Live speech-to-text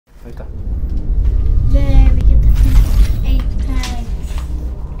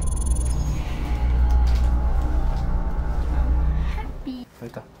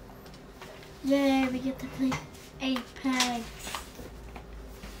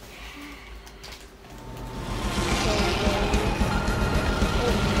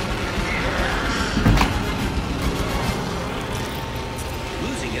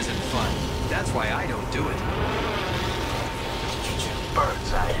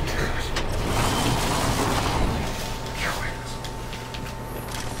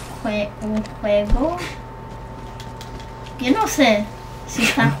un juego. Yo no sé si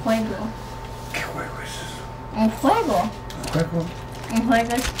está en juego. ¿Qué juego es eso? ¿Un juego? ¿Un juego? Un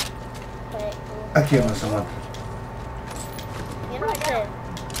juego es... ¿A quién vas a matar? Yo no sé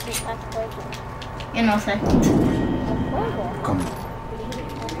si está en juego. Yo no sé. ¿Un juego? ¿Cómo?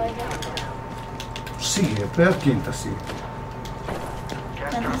 ¿Un juego? Sigue, pero ¿a quién te sigue?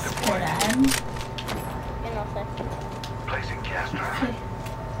 Puedes esperar. Yo no sé.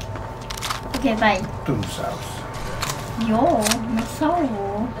 Ok, bye. Tú no sabes. Yo no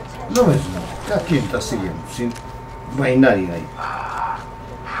salgo. No ves, no. ¿A quién te siguen? Si no hay nadie ahí.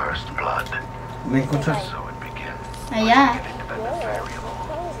 ¿Me encuentras? Allá.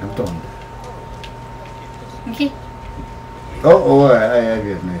 ¿En dónde? Aquí. Oh, ahí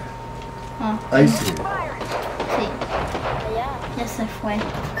viene. Oh, Ahí sí. sí. Allá. Ya se fue.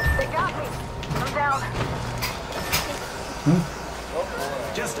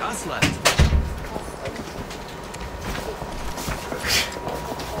 Just us left.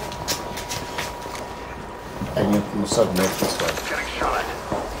 And you can submit this one. Getting shot.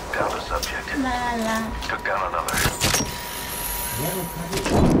 Down a subject. La la. Took down another.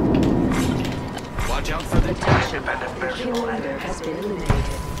 Watch out for the dash. Independent visual. Kill has been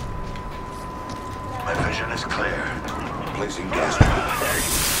eliminated. My vision is clear. Placing gas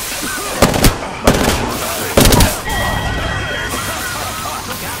trap.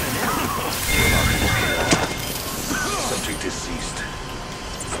 Subject deceased.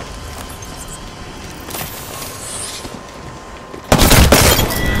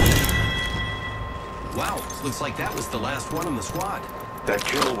 Wow, looks like that was the last one in the squad. That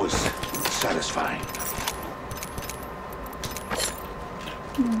kill was satisfying.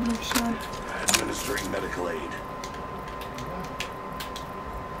 Administering medical aid.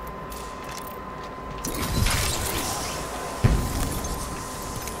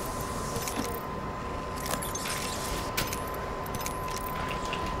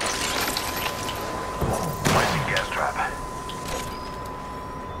 Placing gas trap.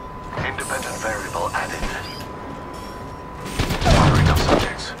 Independent variable added. Firing up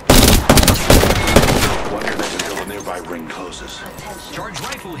subjects. One minute until a nearby ring closes. Charge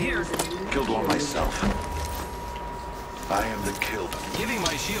rifle here. Killed one myself. I am the killed. Giving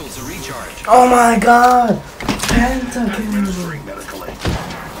my shields a recharge. Oh my god! Pentakill! Administering medical aid.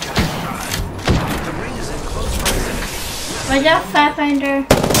 The ring is in close proximity. Watch out, Pathfinder.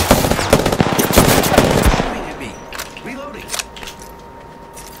 Shooting at me. Reloading.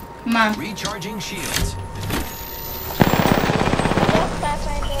 Come on. Recharging shields. Yes,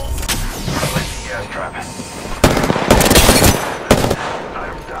 Pathfinder. Placing gas trap. I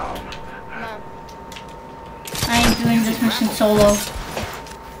am down. Come on. I ain't doing this mission solo.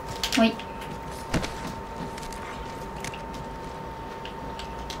 Wait.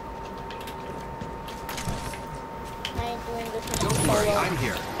 I ain't doing this one Don't worry, solo. I'm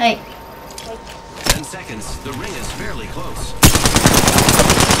here. Hey. 10 seconds. The ring is fairly close.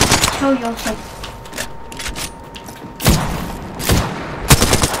 Show yourself.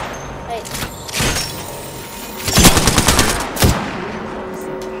 Hey,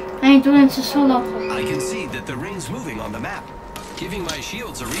 I ain't doing this solo. I can see that the ring's moving on the map. Giving my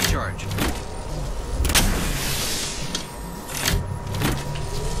shields a recharge.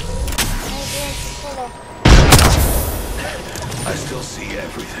 I ain't doing this solo. I still see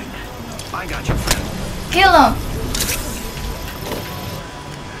everything. I got you, friend. Kill him.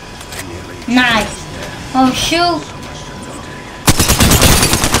 Nice. Oh shoot.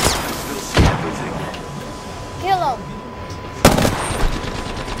 Still see everything. Kill him.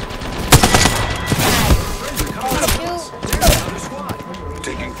 Friends are coming Oh, up. shoot. There's another squad.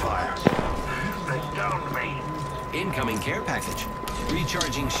 Taking fire. They downed me. Incoming care package.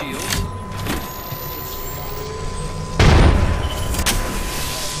 Recharging shields.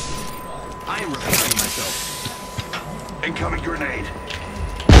 I am repairing myself. Incoming grenade.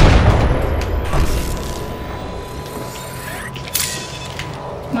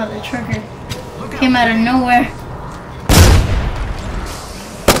 Mother trucker Look out. came out of nowhere.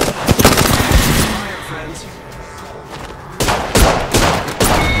 Fire, friends.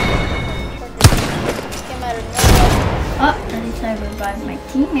 Came out of nowhere. Oh, at least I revived my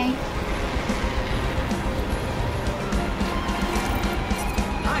teammate.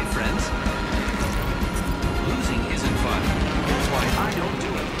 Hi, friends. Losing isn't fun. That's why I don't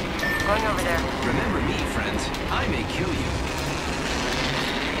do it. Going over there. Remember me, friends. I may kill you.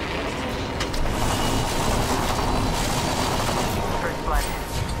 First blood.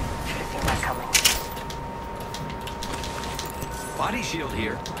 Should have seen that coming. Body shield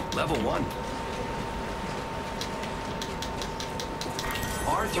here. Level 1.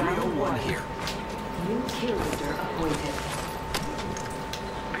 R301 here. New kill leader appointed.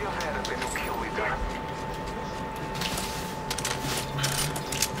 Be aware of the new kill leader.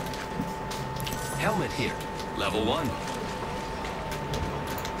 Helmet here. Level 1.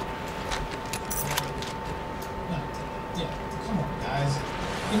 Yeah, come on, guys.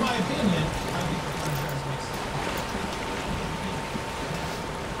 In my opinion,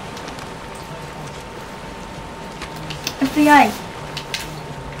 FBI.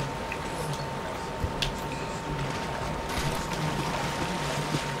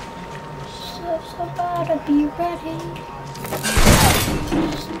 Somebody be ready.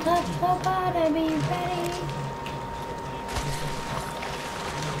 Somebody be ready.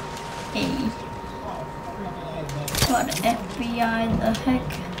 Hey. What FBI the heck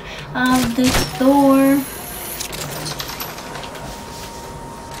out this door?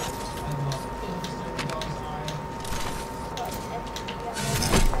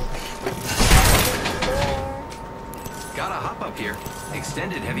 Got a hop up here.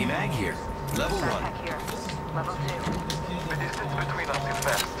 Extended heavy mag here. Level 1. Backpack here. Level 2. The distance between us is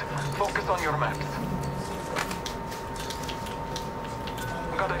vast. Focus on your maps.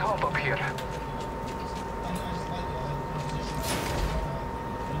 Got a hop up here.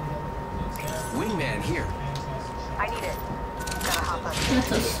 Wingman here. I need it. Gotta hop up.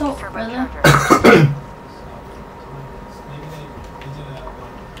 That's assault, brother. Turbocharger.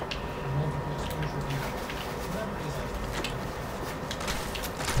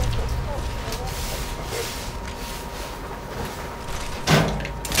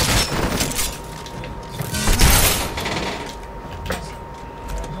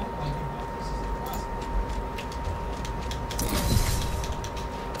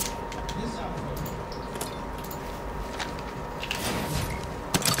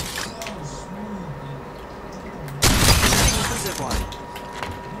 Zipline.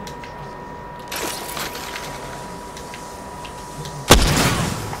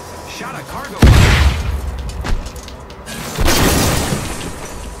 Shot a cargo.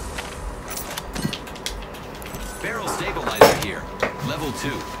 Barrel stabilizer here. Level 2.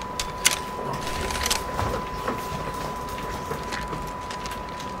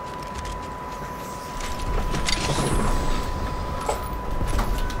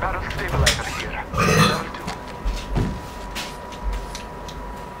 Barrel stabilizer here. Level 2.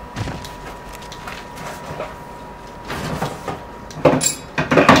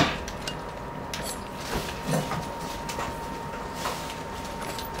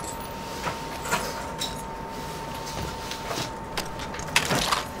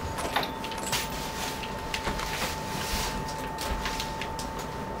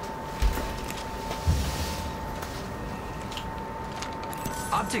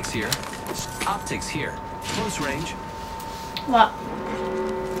 Optics here. Optics here. Close range. What?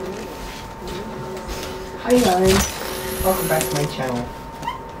 Hi guys, welcome back to my channel.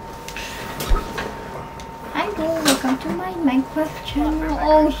 Hi there, welcome to my Minecraft channel.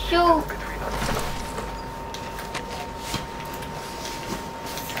 Oh shoot!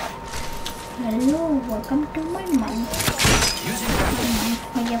 Hello, welcome to my Using grapple.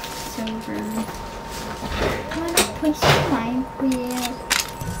 Minecraft server. Wanna play some Minecraft?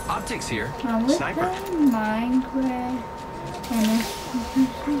 Optics here. I was Sniper. playing Minecraft and I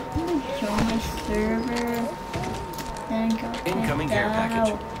join my server and got Incoming kicked care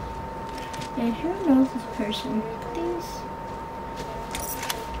package. out. If you know this person, please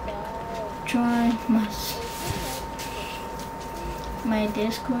join my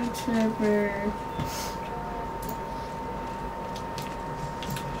Discord server.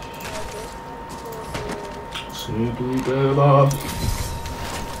 Simply better.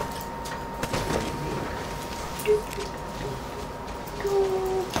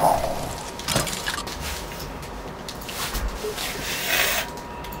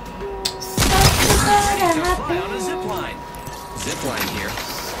 Fly on a zip line. Zip line here.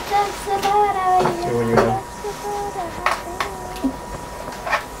 Here when you're done.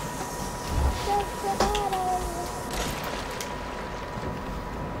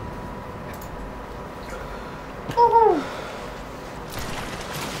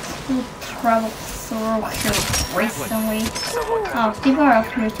 Travel through here recently. Oh, people are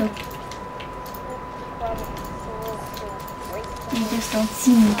up here too. You just don't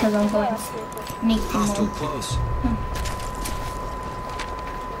see me because I'm going sneaky Hostile mode. close.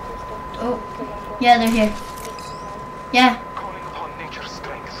 Oh, yeah, they're here. Yeah. Calling upon nature's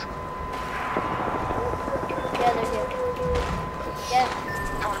strength. Yeah, they're here. Yeah.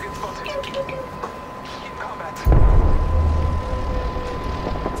 Target spotted. In combat.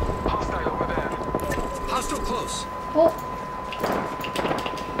 Hostile over there. Hostile close. Oh.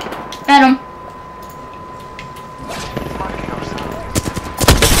 Got him.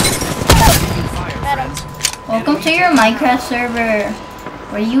 Got him. Welcome to your Minecraft server,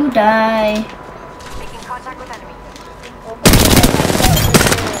 where you die. Making contact with enemy.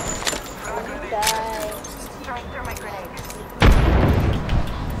 Die. Throwing thermite grenade.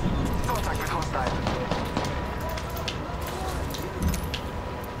 Contact with hostile.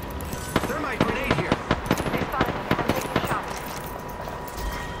 Thermite grenade here. They spotted me. I'm taking shots.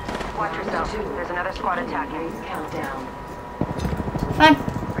 Watch yourself. There's another squad attacking. Countdown. Fine.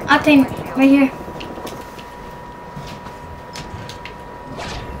 Octane, right here.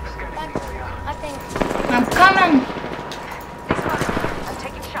 I think I'm coming. They spotted me. I'm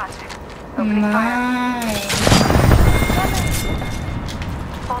taking shots. Opening fire. Nice.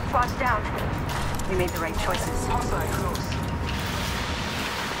 All squads down. We made the right choices. Hostile close.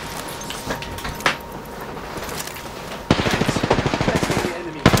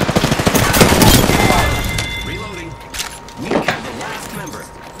 Reloading. We have the last member.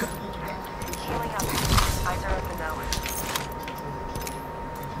 Healing up. Eyes are open now.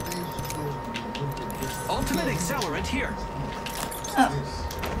 Ultimate accelerant here. Oh.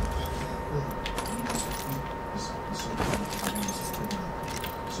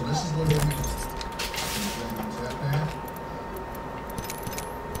 So this is what they do. Is that bad?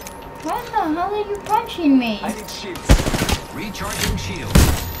 Why the hell are you punching me? I need shields. Recharging shield.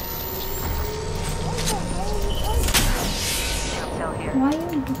 Can't tell here. Why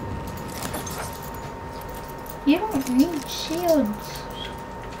you don't need shields.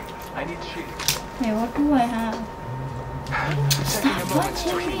 I need shields. Wait, what do I have? Stop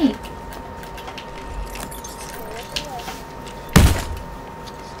punching me.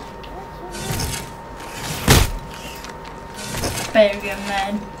 Better get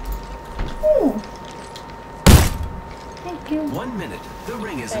mad. Ooh. Thank you. 1 minute. The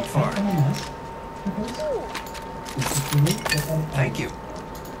ring isn't far. Thank you.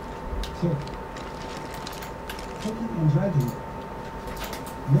 Sure. Taking and dragging.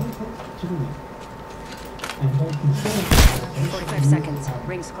 Meditate to the weak. And hold control. 45 seconds.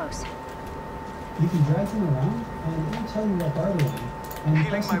 Ring's close. You can drag them around and it will tell you what bar they're in. And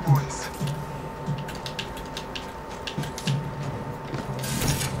Healing my wounds.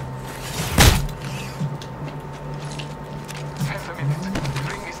 Half a minute.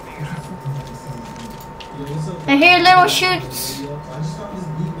 Ring is near. I hear little shoots. I just found this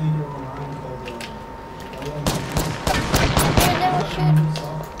beat maker online called Little shoots.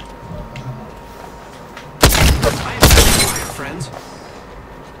 I am fire, friends.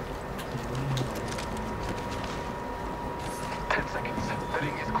 10 seconds. The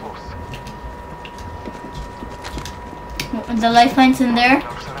ring is close. The lifeline's in there.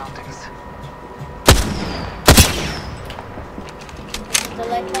 Our surroundings. the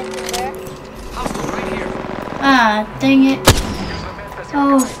lifeline's in there. Hostile right here. Ah, dang it. Use the map as your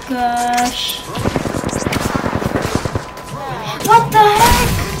Oh guide. gosh. What the heck?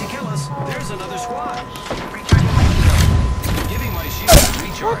 To kill us. There's another squad. Recharging my shield. Giving my shield a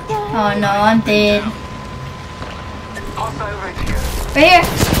recharge. Oh no, I'm dead. Hostile right here. Right here.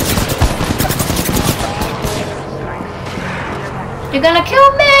 You're gonna kill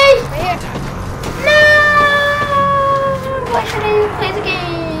me! Right here. No! Why should I even play the game?